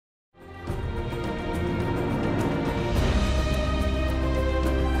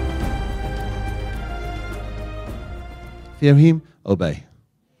Fear Him, obey.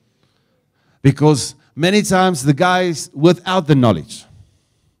 Because many times the guys without the knowledge.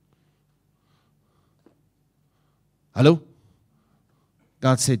 Hello?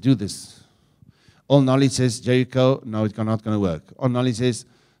 God said, do this. All knowledge says, Jericho, no, it's not going to work. All knowledge says,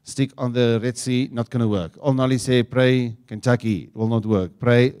 stick on the Red Sea, not going to work. All knowledge say, pray Kentucky, will not work.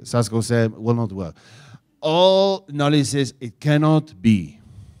 Pray Sasko Sam, will not work. All knowledge says, it cannot be.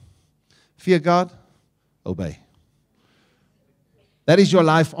 Fear God, obey. That is your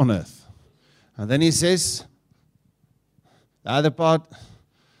life on earth. And then He says, the other part,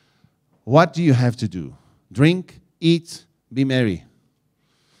 what do you have to do? Drink, eat, be merry.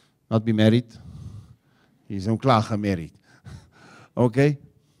 Not be married. He's klaar gemarried. Okay?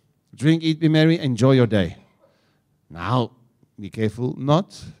 Drink, eat, be merry, enjoy your day. Now, be careful,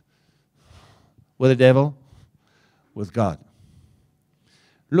 not with the devil, with God.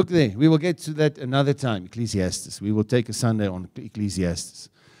 Look there, we will get to that another time, Ecclesiastes. We will take a Sunday on Ecclesiastes.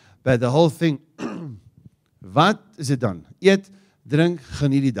 But the whole thing, wat is dit dan? Eet, drink,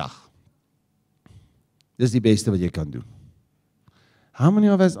 geniet die dag. Dis die beste wat jy kan doen. How many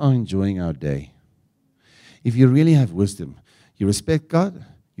of us are enjoying our day? If you really have wisdom, you respect God,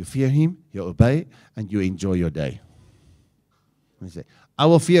 you fear Him, you obey, and you enjoy your day. Let me say, I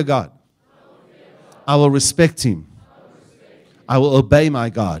will fear God. I will respect Him. I will obey my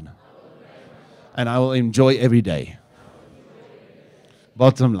God. And I will enjoy every day.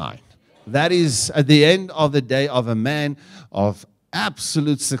 Bottom line. That is at the end of the day of a man of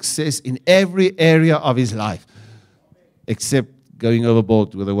absolute success in every area of his life. Except going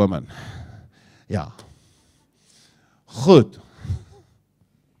overboard with a woman. Ja. Goed.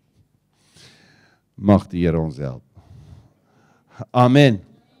 Mag die Here ons help. Amen.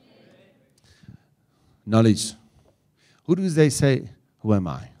 Knowledge. Who do they say, who am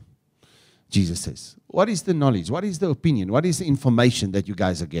I? Jesus says, what is the knowledge? What is the opinion? What is the information that you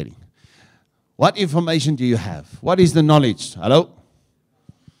guys are getting? What information do you have? What is the knowledge? Hello?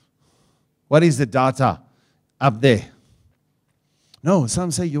 What is the data up there? No,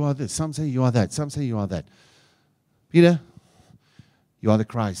 some say you are this, some say you are that, some say you are that. Peter, you are the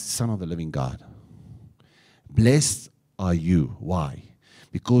Christ, Son of the living God. Blessed are you. Why?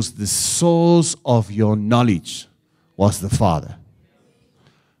 Because the source of your knowledge was the Father.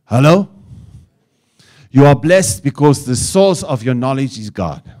 Hello? You are blessed because the source of your knowledge is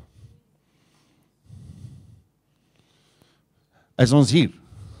God. As ons hier.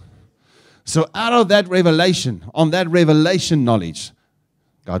 So out of that revelation, on that revelation knowledge,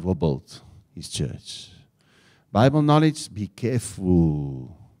 God will build His church. Bible knowledge, be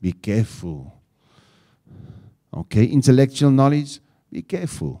careful. Be careful. Okay, intellectual knowledge, be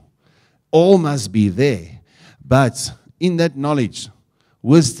careful. All must be there. But in that knowledge,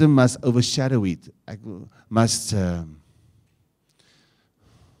 wisdom must overshadow it. Must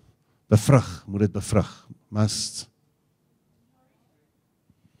bevrug, moet het bevrug. Must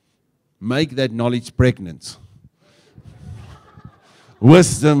make that knowledge pregnant.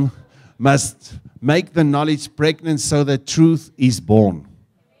 Wisdom must make the knowledge pregnant so that truth is born.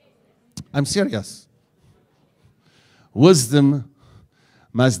 I'm serious. Wisdom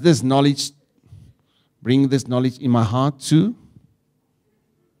must this knowledge, bring this knowledge in my heart to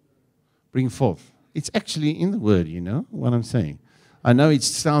bring forth. It's actually in the word, you know what I'm saying. I know it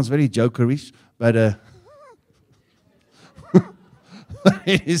sounds very jokerish, but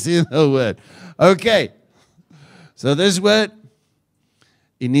it is in the word. Okay. So this word,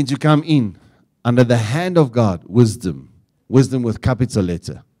 it needs to come in under the hand of God, wisdom. Wisdom with capital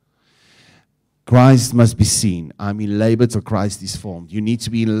letter. Christ must be seen. I'm in labor till Christ is formed. You need to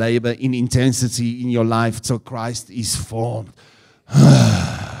be in labor, in intensity in your life till Christ is formed.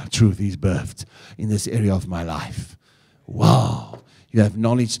 Truth is birthed in this area of my life. Wow. You have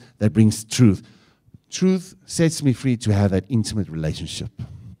knowledge that brings truth. Truth sets me free to have that intimate relationship.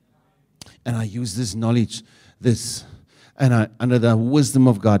 And I use this knowledge, under the wisdom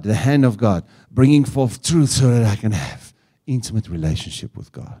of God, the hand of God, bringing forth truth so that I can have intimate relationship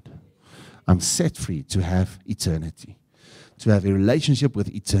with God. I'm set free to have eternity, to have a relationship with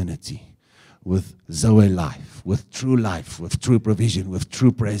eternity, with Zoe life, with true provision, with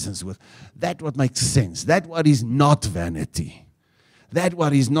true presence, with that what makes sense, that what is not vanity, that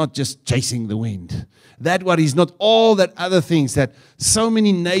what is not just chasing the wind, that what is not all that other things that so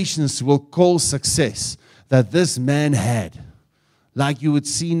many nations will call success that this man had, like you would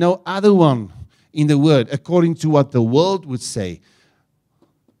see no other one in the word, according to what the world would say.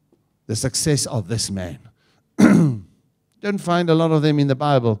 The success of this man. Don't find a lot of them in the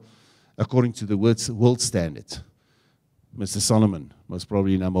Bible according to the world standard. Mr. Solomon, most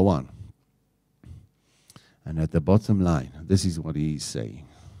probably number one. And at the bottom line, this is what he is saying.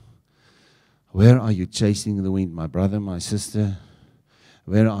 Where are you chasing the wind, my brother, my sister?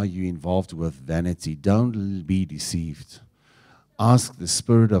 Where are you involved with vanity? Don't be deceived. Ask the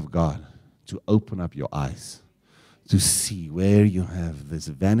Spirit of God to open up your eyes, to see where you have this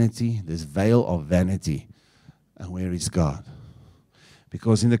vanity, this veil of vanity, and where is God.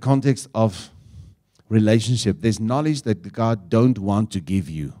 Because in the context of relationship, there's knowledge that God don't want to give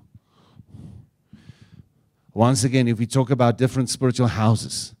you. Once again, if we talk about different spiritual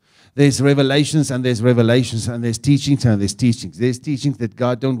houses, there's revelations and there's revelations, and there's teachings and there's teachings. There's teachings that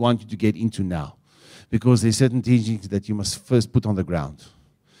God don't want you to get into now, because there's certain teachings that you must first put on the ground,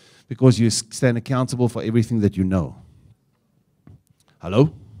 because you stand accountable for everything that you know.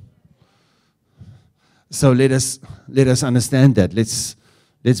 Hello? So let us understand that.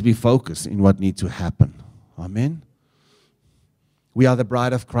 Let's be focused in what needs to happen. Amen? We are the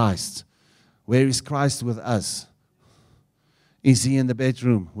bride of Christ. Where is Christ with us? Is he in the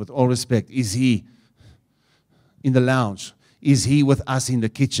bedroom? With all respect, is he in the lounge? Is he with us in the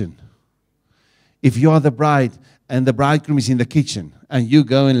kitchen? If you are the bride and the bridegroom is in the kitchen, and you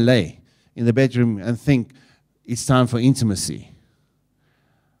go and lay in the bedroom and think it's time for intimacy,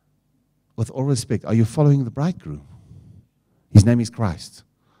 with all respect, are you following the bridegroom? His name is Christ.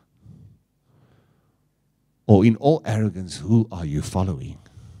 Or in all arrogance, who are you following?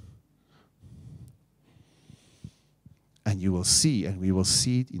 And you will see, and we will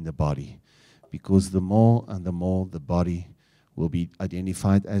see it in the body, because the more and the more the body will be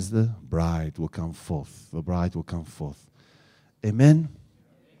identified as the bride will come forth. The bride will come forth. Amen?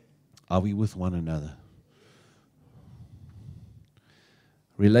 Are we with one another?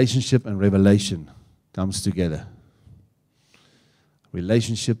 Relationship and revelation comes together.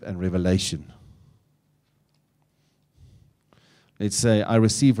 Relationship and revelation. Let's say, I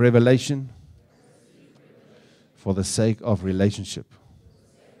receive revelation for the sake of relationship.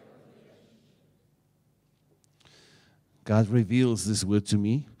 God reveals this word to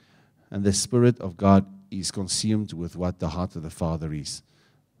me, and the Spirit of God is consumed with what the heart of the Father is.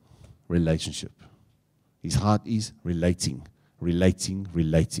 Relationship. His heart is relating.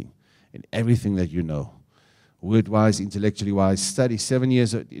 In everything that you know. Word-wise, intellectually-wise, study 7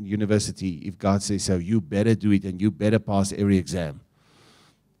 years at university. If God says so, you better do it, and you better pass every exam,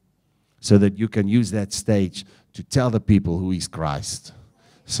 so that you can use that stage to tell the people who is Christ,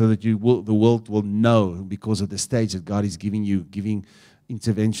 so that the world will know, because of the stage that God is giving you, giving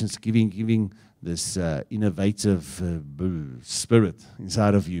interventions, giving this innovative spirit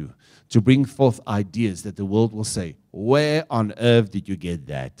inside of you to bring forth ideas that the world will say, where on earth did you get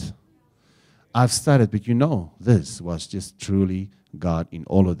that? I've studied, but you know, this was just truly God in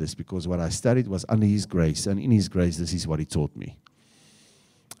all of this, because what I studied was under His grace, and in His grace, this is what He taught me.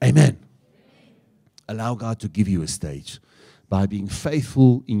 Amen. Allow God to give you a stage by being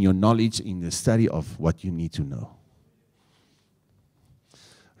faithful in your knowledge, in the study of what you need to know.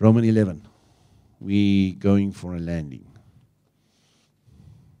 Romans 11. We going for a landing.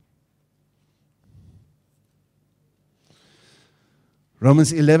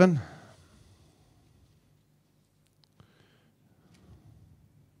 Romans 11.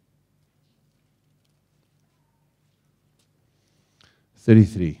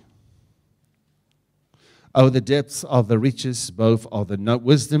 Oh, the depths of the riches, both of the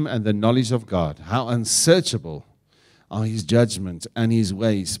wisdom and the knowledge of God. How unsearchable are His judgments and His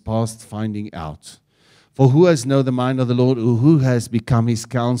ways past finding out. For who has known the mind of the Lord, or who has become His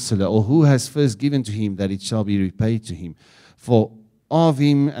counselor, or who has first given to Him that it shall be repaid to Him? For of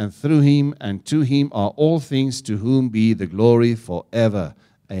Him and through Him and to Him are all things, to whom be the glory forever.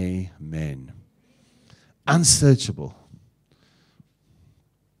 Amen. Unsearchable.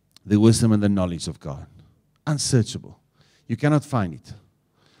 The wisdom and the knowledge of God. Unsearchable. You cannot find it.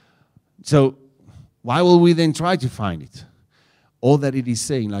 So, why will we then try to find it? All that it is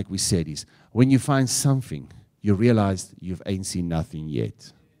saying, like we said, is when you find something, you realize you ain't seen nothing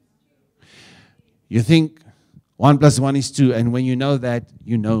yet. You think 1 + 1 is 2, and when you know that,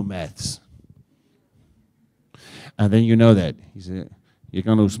 you know maths. And then you know that. You say, you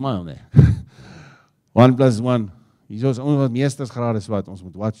kan nou smile there. 1 + 1. Hier is ons wat meestersgraad is wat ons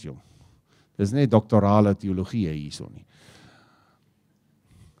moet watch, jong. Dis nie doktorale teologie hierso nie.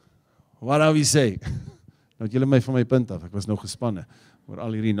 What are we say? Nou het julle my van my punt af. Ek was nou gespanne oor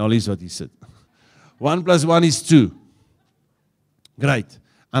al hierdie knowledge wat hier sit. 1 + 1 is 2. Great.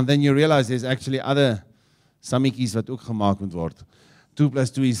 And then you realize there's actually other sammetjies wat ook gemaak moet word. 2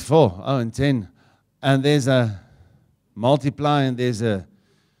 + 2 is 4. Oh, and 10. And there's a multiply, and there's a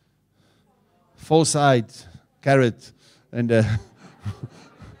 4-side carrot, and a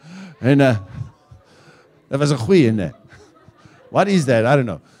Dat was 'n goeie, né? What is that? I don't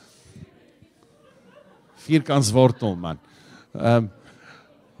know. Vierkantswortel, man.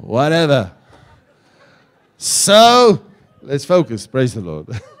 Whatever. So, let's focus. Praise the Lord.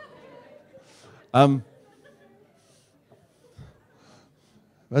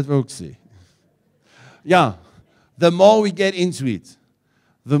 Wat wil ek sê? Yeah, the more we get into it,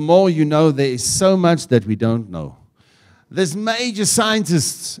 the more you know there is so much that we don't know. There's major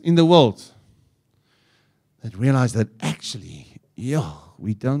scientists in the world that realize that actually,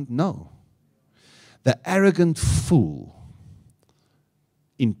 we don't know. The arrogant fool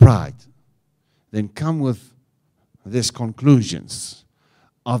in pride then come with these conclusions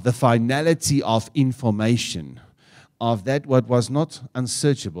of the finality of information, of that what was not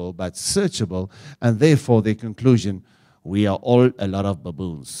unsearchable but searchable, and therefore their conclusion, we are all a lot of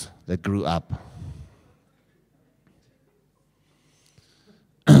baboons that grew up.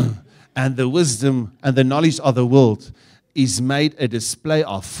 And the wisdom and the knowledge of the world is made a display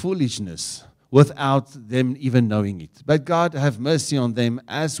of foolishness without them even knowing it. But God have mercy on them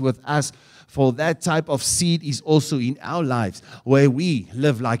as with us, for that type of seed is also in our lives, where we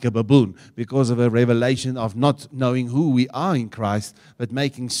live like a baboon because of a revelation of not knowing who we are in Christ, but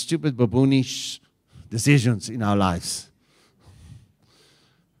making stupid baboonish decisions in our lives.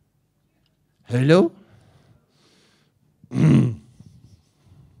 Hello?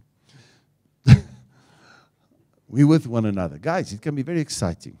 We're with one another. Guys, it can be very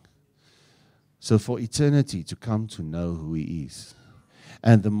exciting. So for eternity to come to know who He is.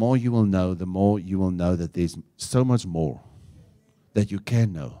 And the more you will know, the more you will know that there's so much more that you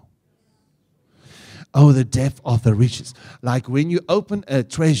can know. Oh, the depth of the riches. Like when you open a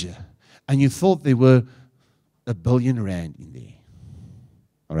treasure and you thought there were R1 billion in there.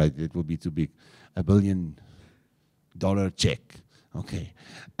 All right, it will be too big. $1 billion check. Okay.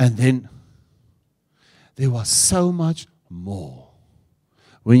 And then there was so much more.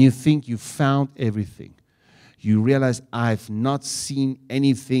 When you think you found everything, you realize, I've not seen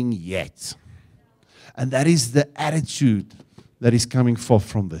anything yet. And that is the attitude that is coming forth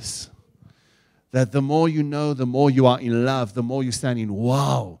from this. That the more you know, the more you are in love, the more you stand in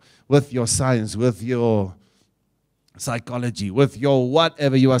wow with your science, with your psychology, with your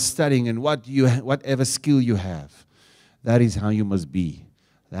whatever you are studying and whatever skill you have. That is how you must be.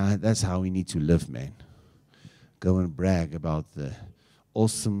 That's how we need to live, man. Go and brag about the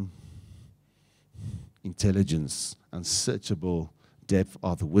awesome intelligence, unsearchable depth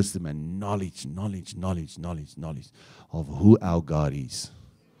of the wisdom and knowledge of who our God is.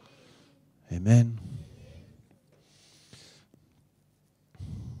 Amen.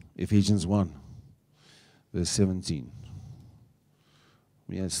 Ephesians 1, verse 17.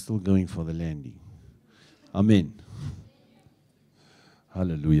 We are still going for the landing. Amen.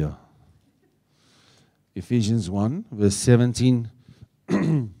 Hallelujah. Ephesians 1, verse 17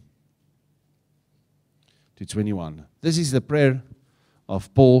 to 21. This is the prayer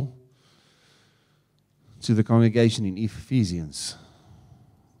of Paul to the congregation in Ephesians.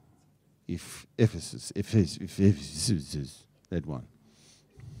 Ephesus, that one.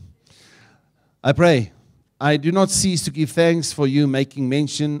 I pray, I do not cease to give thanks for you, making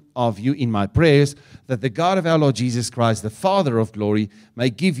mention of you in my prayers, that the God of our Lord Jesus Christ, the Father of glory, may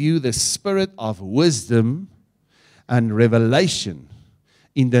give you the spirit of wisdom and revelation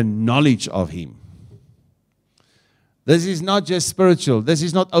in the knowledge of Him. This is not just spiritual. This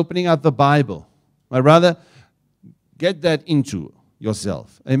is not opening up the Bible. My brother, get that into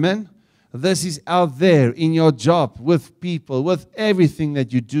yourself. Amen? This is out there in your job, with people, with everything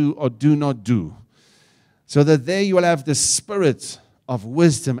that you do or do not do. So that there you will have the spirit of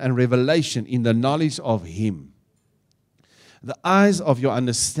wisdom and revelation in the knowledge of Him. The eyes of your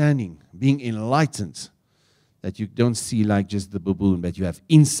understanding being enlightened, that you don't see like just the baboon, but you have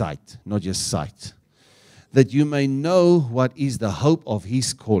insight, not just sight. That you may know what is the hope of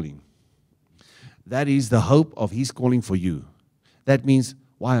His calling. That is the hope of His calling for you. That means,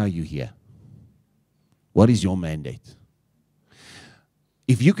 why are you here? What is your mandate?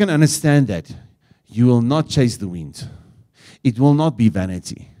 If you can understand that, you will not chase the wind. It will not be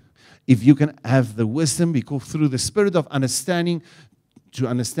vanity. If you can have the wisdom, because through the spirit of understanding, to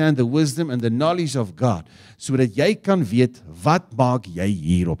understand the wisdom and the knowledge of God, sodat jy kan weet, wat maak jy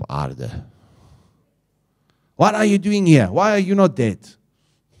hier op aarde? What are you doing here? Why are you not dead?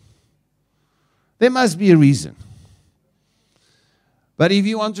 There must be a reason. But if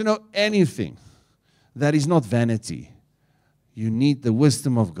you want to know anything that is not vanity, you need the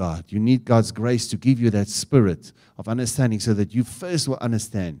wisdom of God. You need God's grace to give you that spirit of understanding so that you first will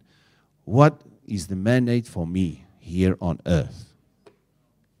understand what is the mandate for me here on earth.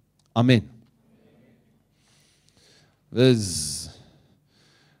 Amen. That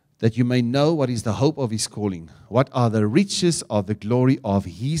you may know what is the hope of his calling. What are the riches of the glory of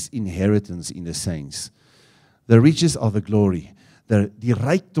his inheritance in the saints? The riches of the glory. Die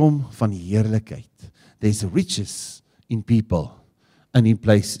rykdom van die heerlikheid. There's riches in people and in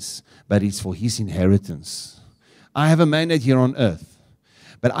places, but it's for his inheritance. I have a mandate here on earth,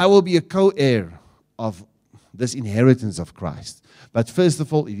 but I will be a co-heir of this inheritance of Christ. But first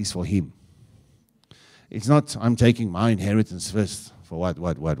of all, it is for him. It's not, I'm taking my inheritance first. For what?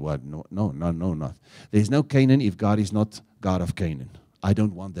 No, not. There's no Canaan if God is not God of Canaan. I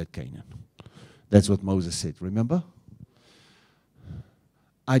don't want that Canaan. That's what Moses said, remember?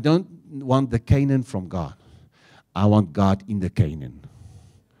 I don't want the Canaan from God. I want God in the Canaan.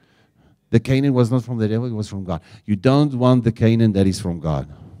 The Canaan was not from the devil, it was from God. You don't want the Canaan that is from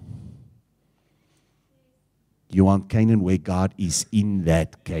God. You want Canaan where God is in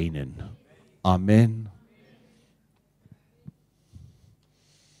that Canaan. Amen.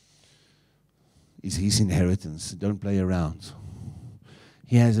 Is his inheritance. Don't play around.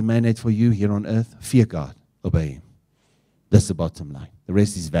 He has a mandate for you here on earth. Fear God, obey him. That's the bottom line. The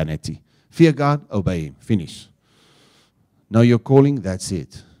rest is vanity. Fear God, obey him. Finish. Know your calling, that's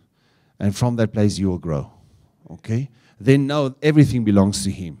it. And from that place you will grow. Okay? Then know everything belongs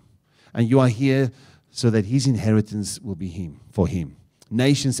to him. And you are here so that his inheritance will be him, for him.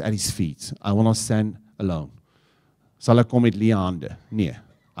 Nations at his feet. I will not stand alone. Sal ek kom met leë hande? Nee.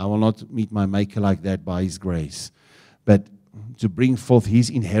 I will not meet my maker like that by his grace. But to bring forth his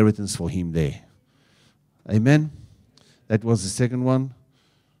inheritance for him there. Amen? That was the second one.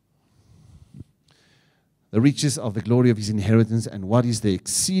 The riches of the glory of his inheritance, and what is the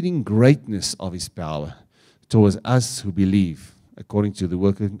exceeding greatness of his power towards us who believe, according to the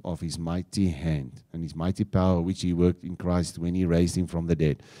working of his mighty hand and his mighty power which he worked in Christ when he raised him from the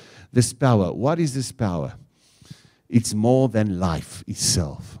dead. This power, what is this power? It's more than life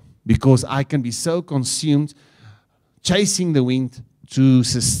itself. Because I can be so consumed chasing the wind to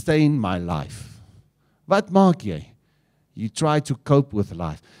sustain my life. Wat maak jy? You try to cope with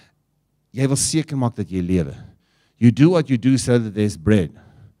life. Jy wil seker maak dat jy lewe. You do what you do so that there's bread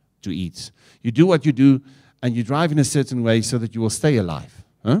to eat. You do what you do and you drive in a certain way so that you will stay alive.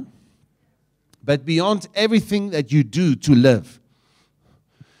 Huh? But beyond everything that you do to live,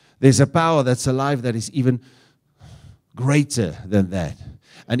 there's a power that's alive that is even greater than that.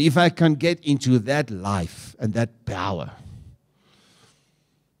 And if I can get into that life and that power,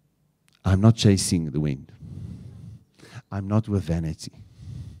 I'm not chasing the wind. I'm not with vanity.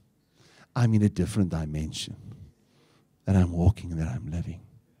 I'm in a different dimension that I'm walking, that I'm living.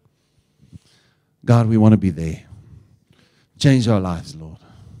 God, we want to be there. Change our lives, Lord.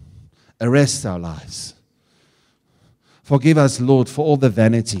 Arrest our lives. Forgive us, Lord, for all the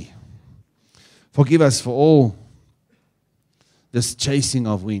vanity. Forgive us for all this chasing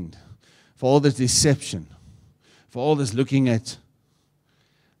of wind, for all this deception, for all this looking at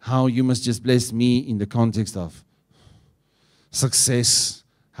how you must just bless me in the context of success,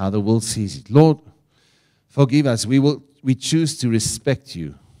 how the world sees it. Lord, forgive us. We choose to respect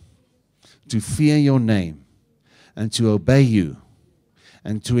you, to fear your name, and to obey you,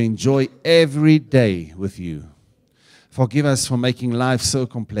 and to enjoy every day with you. Forgive us for making life so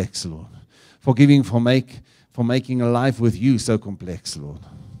complex, Lord. For making a life with you so complex, Lord.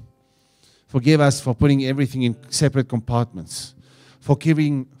 Forgive us for putting everything in separate compartments.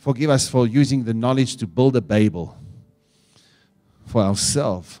 Forgive us for using the knowledge to build a Babel for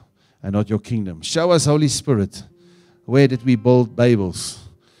ourselves and not your kingdom. Show us, Holy Spirit, where did we build Babels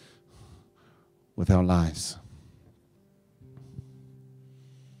with our lives?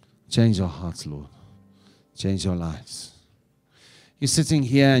 Change our hearts, Lord. Change our lives. You're sitting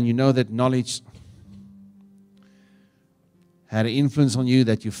here and you know that knowledge had an influence on you,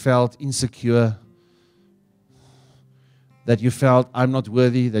 that you felt insecure, that you felt I'm not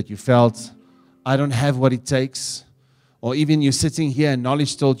worthy, that you felt I don't have what it takes. Or even you're sitting here and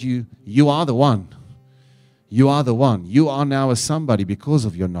knowledge told you, you are the one. You are the one. You are now a somebody because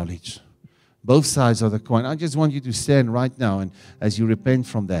of your knowledge. Both sides of the coin. I just want you to stand right now and as you repent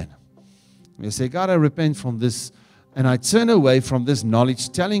from that. You say, God, I repent from this and I turn away from this knowledge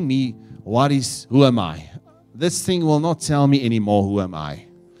telling me who am I? This thing will not tell me anymore who am I.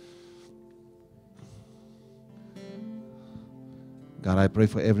 God, I pray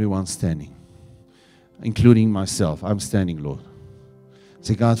for everyone standing, including myself. I'm standing, Lord.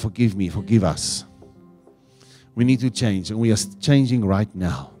 Say, God, forgive me, forgive us. We need to change, and we are changing right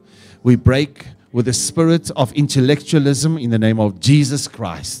now. We break with the spirit of intellectualism in the name of Jesus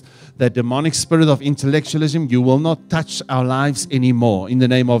Christ. That demonic spirit of intellectualism, you will not touch our lives anymore in the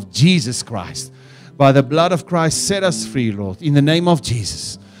name of Jesus Christ. by the blood of Christ, set us free, Lord, in the name of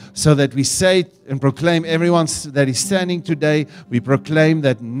Jesus. So that we say and proclaim, everyone that is standing today, we proclaim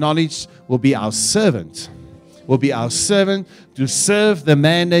that knowledge will be our servant. Will be our servant to serve the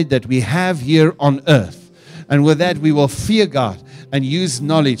mandate that we have here on earth. And with that, we will fear God and use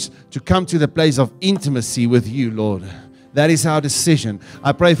knowledge to come to the place of intimacy with you, Lord. That is our decision.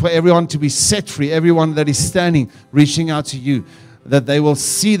 I pray for everyone to be set free, everyone that is standing, reaching out to you, that they will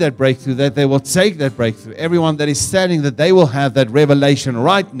see that breakthrough, that they will take that breakthrough. Everyone that is standing, that they will have that revelation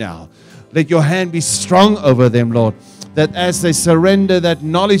right now. Let your hand be strong over them, Lord, that as they surrender that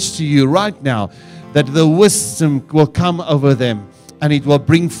knowledge to you right now, that the wisdom will come over them and it will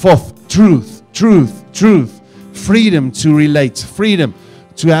bring forth truth, truth, truth, freedom to relate, freedom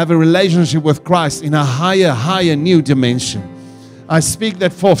to have a relationship with Christ in a higher new dimension. I speak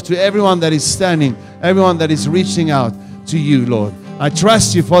that forth to everyone that is standing, everyone that is reaching out to you, Lord. I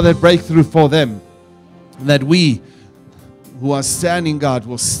trust you for that breakthrough for them, that we who are standing, God,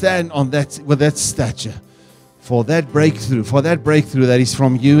 will stand on that with that stature for that breakthrough that is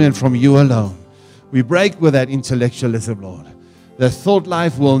from you and from you alone. We break with that intellectualism, Lord. The thought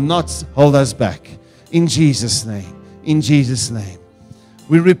life will not hold us back. In Jesus' name. In Jesus' name.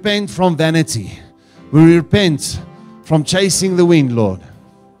 We repent from vanity. We repent from chasing the wind, Lord.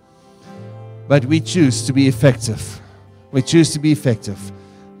 But we choose to be effective. We choose to be effective.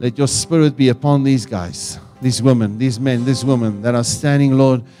 Let your spirit be upon these guys, these women, these men, these women that are standing,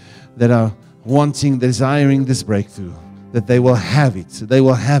 Lord, that are wanting, desiring this breakthrough, that they will have it. They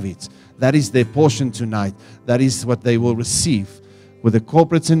will have it. That is their portion tonight. That is what they will receive. With the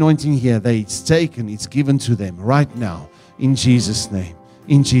corporate anointing here, it's taken, it's given to them right now. In Jesus' name.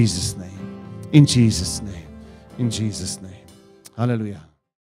 In Jesus' name. In Jesus' name. In Jesus' name. Hallelujah.